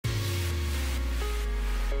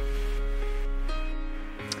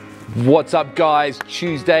What's up, guys?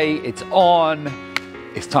 Tuesday, it's on.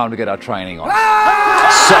 It's time to get our training on.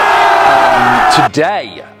 So,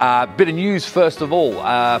 today, bit of news first of all,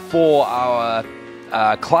 for our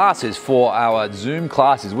classes, for our Zoom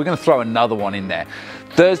classes. We're going to throw another one in there.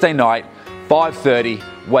 Thursday night, 5:30,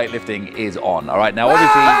 weightlifting is on. All right, now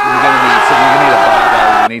obviously you're going to need a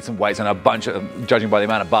barbell, you need some weights, and a bunch of, judging by the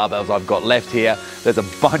amount of barbells I've got left here, there's a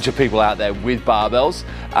bunch of people out there with barbells,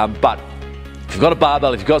 but if you've got a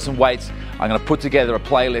barbell, if you've got some weights, I'm going to put together a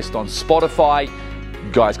playlist on Spotify.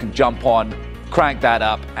 You guys can jump on, crank that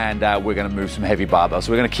up, and we're going to move some heavy barbells.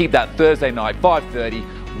 So we're going to keep that Thursday night, 5:30.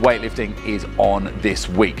 Weightlifting is on this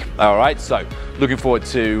week. All right, so looking forward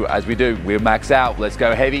to, as we do, we'll max out, let's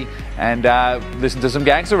go heavy, and listen to some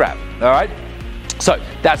gangster rap. All right, so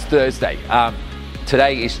that's Thursday.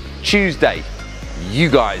 Today is Tuesday. You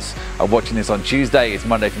guys are watching this on Tuesday. It's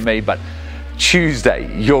Monday for me, but Tuesday,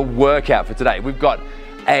 your workout for today. We've got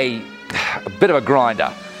a bit of a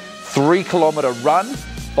grinder. 3-kilometer run,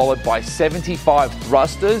 followed by 75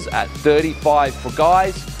 thrusters at 35 for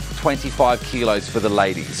guys, 25 kilos for the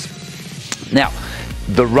ladies. Now,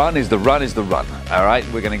 the run is the run, all right?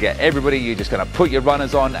 We're gonna get everybody, you're just gonna put your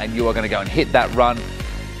runners on and you are gonna go and hit that run.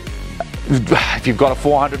 If you've got a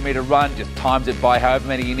 400-meter run, just times it by however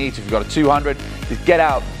many you need. So if you've got a 200, just get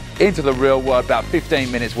out into the real world, about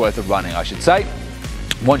 15 minutes worth of running, I should say.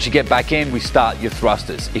 Once you get back in, we start your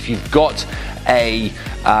thrusters. If you've got a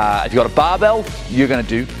barbell, you're gonna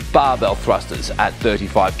do barbell thrusters at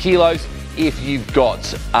 35 kilos. If you've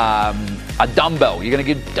got a dumbbell, you're gonna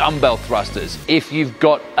give dumbbell thrusters. If you've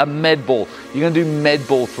got a med ball, you're gonna do med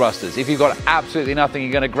ball thrusters. If you've got absolutely nothing,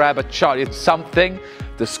 you're gonna grab a chart, something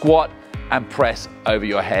to squat and press over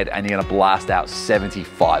your head, and you're gonna blast out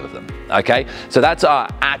 75 of them, okay? So that's our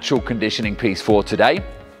actual conditioning piece for today.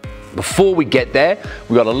 Before we get there,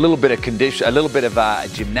 we've got a little bit of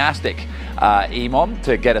gymnastic EMOM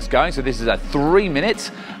to get us going. So this is a 3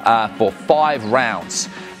 minutes for 5 rounds.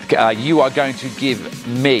 You are going to give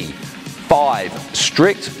me 5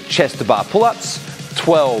 strict chest to bar pull-ups,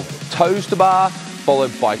 12 toes to bar,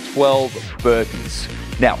 followed by 12 burpees.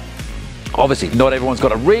 Now, obviously, not everyone's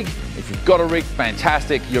got a rig. If you've got a rig,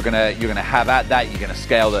 fantastic. You're gonna have at that. You're gonna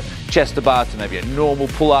scale the chest to bar to maybe a normal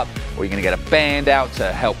pull-up, or you're gonna get a band out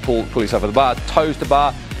to help pull yourself at the bar. Toes to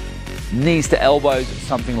bar, knees to elbows,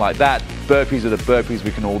 something like that. Burpees are the burpees.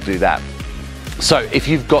 We can all do that. So if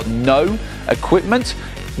you've got no equipment,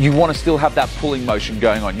 you want to still have that pulling motion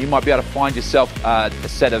going on. You might be able to find yourself a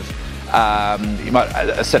set of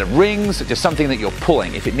rings, just something that you're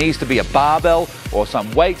pulling. If it needs to be a barbell or some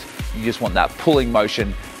weight, you just want that pulling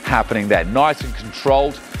motion happening there, nice and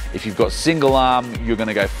controlled. If you've got single arm, you're going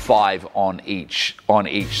to go 5 on each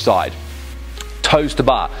side. Toes to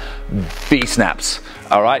bar, V-snaps.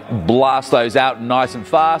 All right, blast those out nice and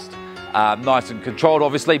fast, nice and controlled,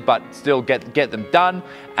 obviously, but still get them done.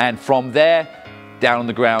 And from there, down on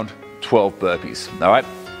the ground, 12 burpees. All right,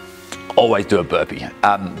 always do a burpee.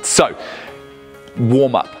 So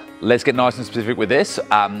warm up. Let's get nice and specific with this.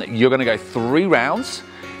 You're going to go 3 rounds.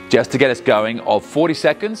 Just to get us going, of 40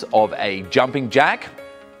 seconds of a jumping jack.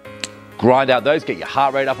 Grind out those, get your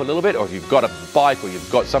heart rate up a little bit, or if you've got a bike or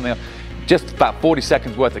you've got something else, just about 40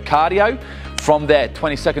 seconds worth of cardio. From there,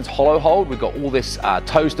 20 seconds hollow hold. We've got all this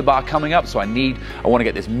toes to bar coming up, so I want to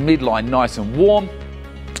get this midline nice and warm.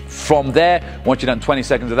 From there, once you've done 20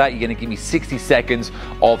 seconds of that, you're going to give me 60 seconds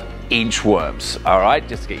of inchworms, all right?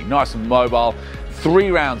 Just to get you nice and mobile.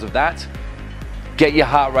 3 rounds of that. Get your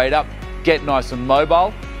heart rate up, get nice and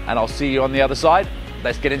mobile, and I'll see you on the other side.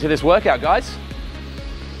 Let's get into this workout, guys.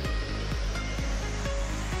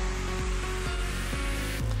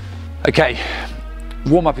 Okay,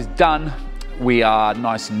 warm-up is done. We are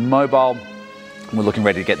nice and mobile. We're looking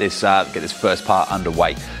ready to get this first part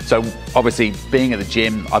underway. So obviously, being at the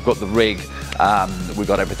gym, I've got the rig. We've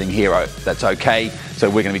got everything here that's okay. So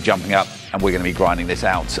we're going to be jumping up and we're going to be grinding this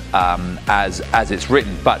out as it's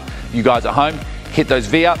written. But you guys at home, hit those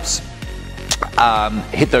V-ups.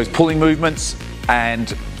 Hit those pulling movements,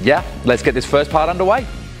 and yeah, let's get this first part underway.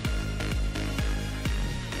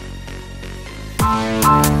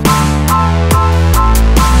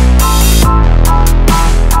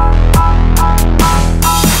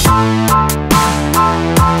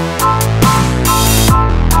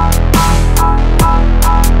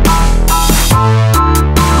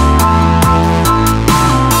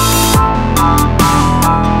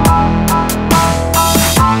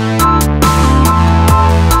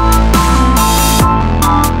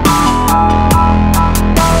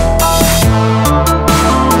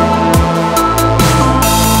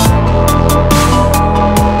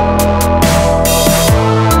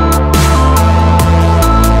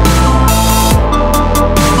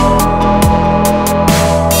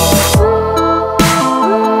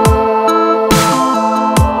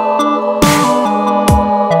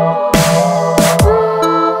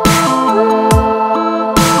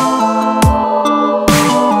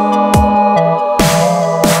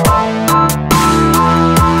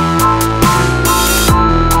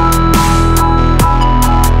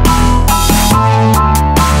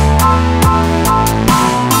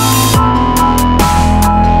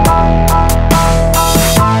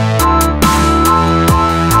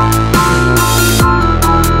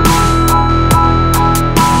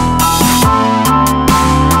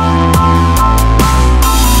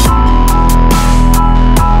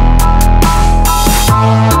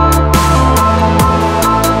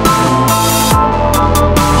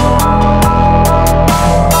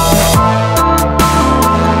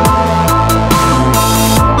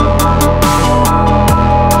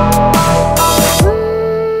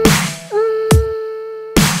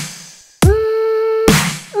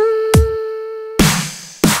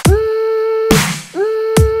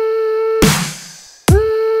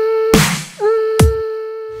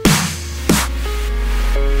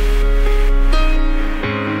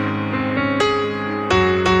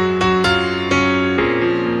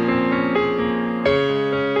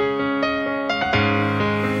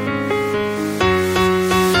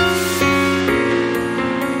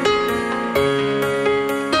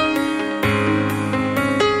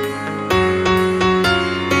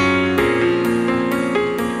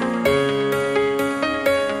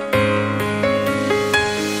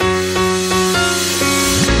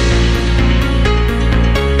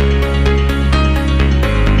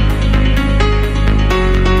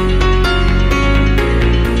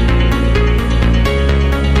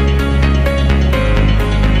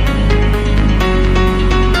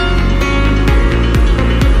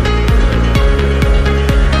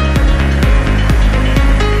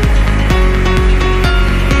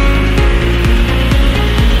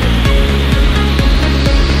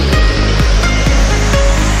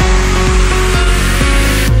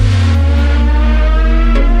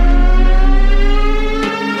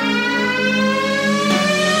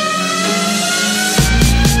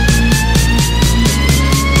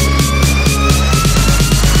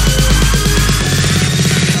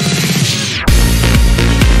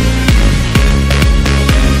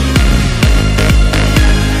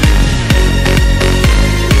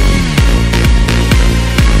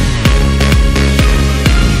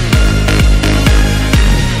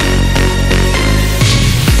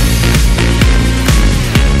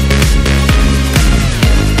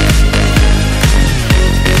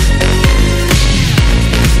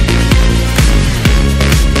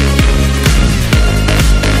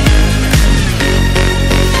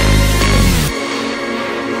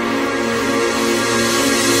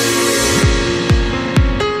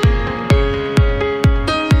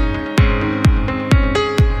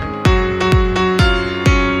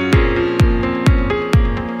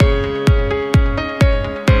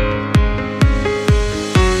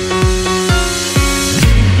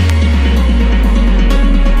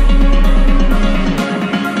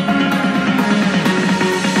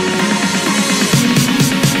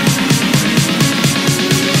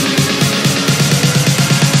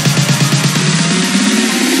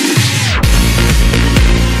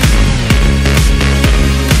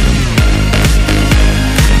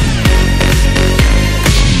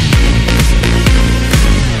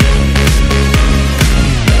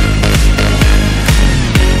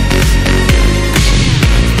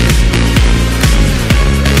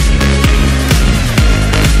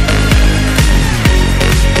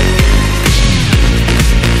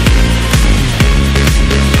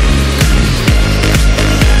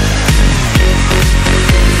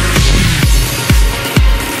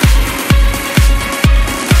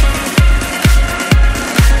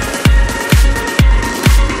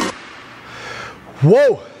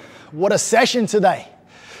 Whoa, what a session today.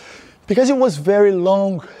 Because it was very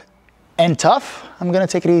long and tough, I'm gonna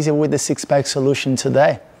take it easy with the six-pack solution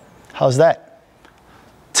today. How's that?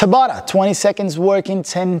 Tabata, 20 seconds working,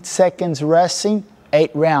 10 seconds resting,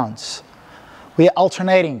 8 rounds. We are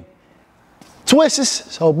alternating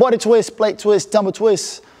twists, so body twist, plate twist, dumbbell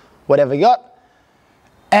twist, whatever you got,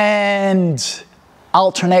 and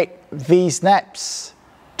alternate V-snaps,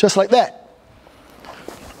 just like that.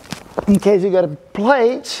 In case you got a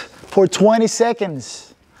plate for 20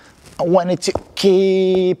 seconds, I want it to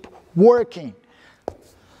keep working.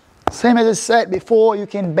 Same as I said before, you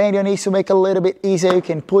can bend your knees to make it a little bit easier. You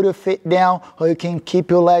can put your feet down, or you can keep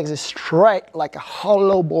your legs straight like a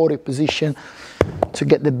hollow body position to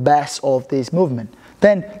get the best of this movement.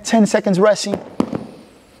 Then 10 seconds resting,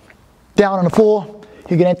 down on the floor.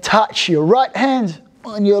 You're gonna touch your right hand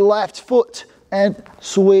on your left foot and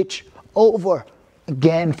switch over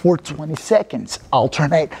again for 20 seconds.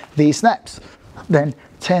 Alternate these snaps. Then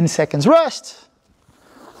 10 seconds rest,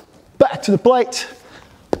 back to the plate,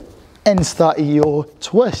 and start your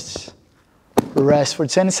twists. Rest for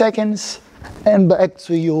 10 seconds, and back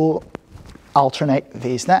to your alternate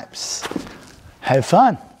V-snaps. Have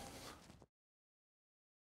fun.